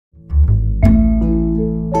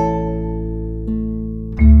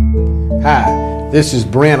Hi, this is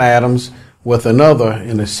Brent Adams with another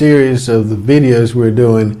in a series of the videos we're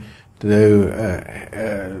doing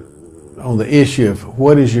on the issue of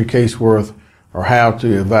what is your case worth or how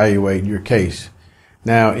to evaluate your case.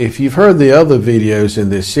 Now, if you've heard the other videos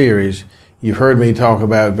in this series, you've heard me talk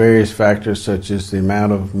about various factors such as the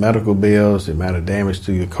amount of medical bills, the amount of damage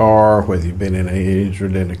to your car, whether you've been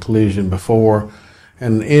injured in a collision before,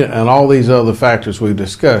 and all these other factors we've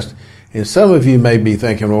discussed. And some of you may be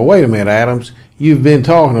thinking, well, wait a minute, Adams, you've been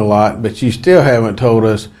talking a lot, but you still haven't told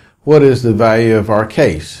us what is the value of our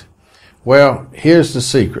case. Well, here's the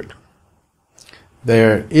secret.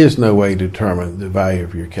 There is no way to determine the value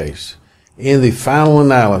of your case. In the final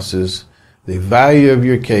analysis, the value of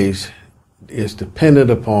your case is dependent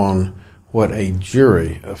upon what a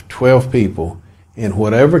jury of 12 people in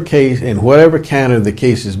whatever county the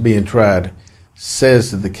case is being tried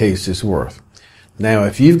says that the case is worth. Now,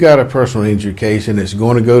 if you've got a personal injury case and it's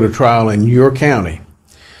going to go to trial in your county,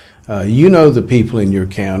 you know the people in your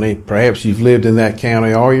county. Perhaps you've lived in that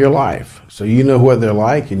county all your life, so you know what they're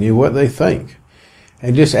like and you know what they think.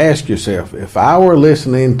 And just ask yourself, if I were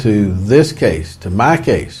listening to this case, to my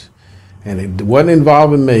case, and it wasn't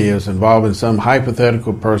involving me, it was involving some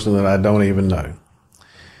hypothetical person that I don't even know,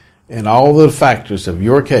 and all the factors of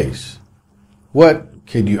your case, what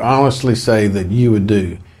could you honestly say that you would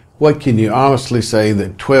do? What can you honestly say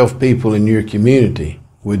that 12 people in your community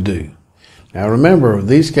would do? Now remember,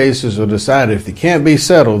 these cases are decided, if they can't be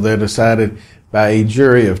settled, they're decided by a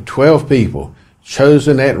jury of 12 people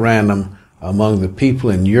chosen at random among the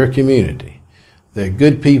people in your community. They're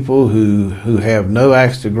good people who have no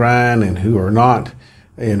axe to grind and who are not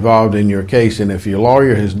involved in your case. And if your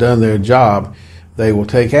lawyer has done their job, they will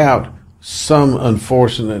take out some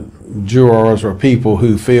unfortunate jurors or people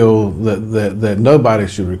who feel that nobody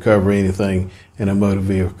should recover anything in a motor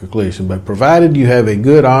vehicle collision. But provided you have a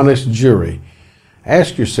good, honest jury,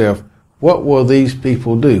 ask yourself, what will these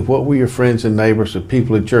people do? What will your friends and neighbors or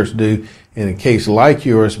people at church do in a case like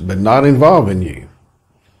yours but not involving you?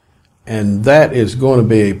 And that is going to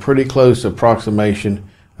be a pretty close approximation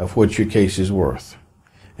of what your case is worth.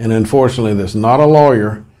 And unfortunately, there's not a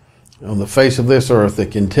lawyer on the face of this earth that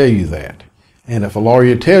can tell you that. And if a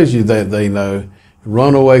lawyer tells you that they know,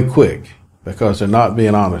 run away quick, because they're not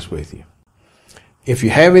being honest with you. If you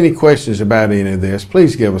have any questions about any of this,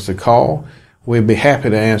 please give us a call. We'd be happy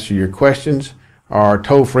to answer your questions. Our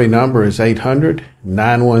toll-free number is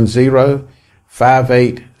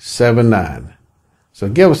 800-910-5879. So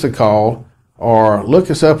give us a call or look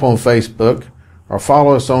us up on Facebook or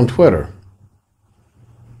follow us on Twitter.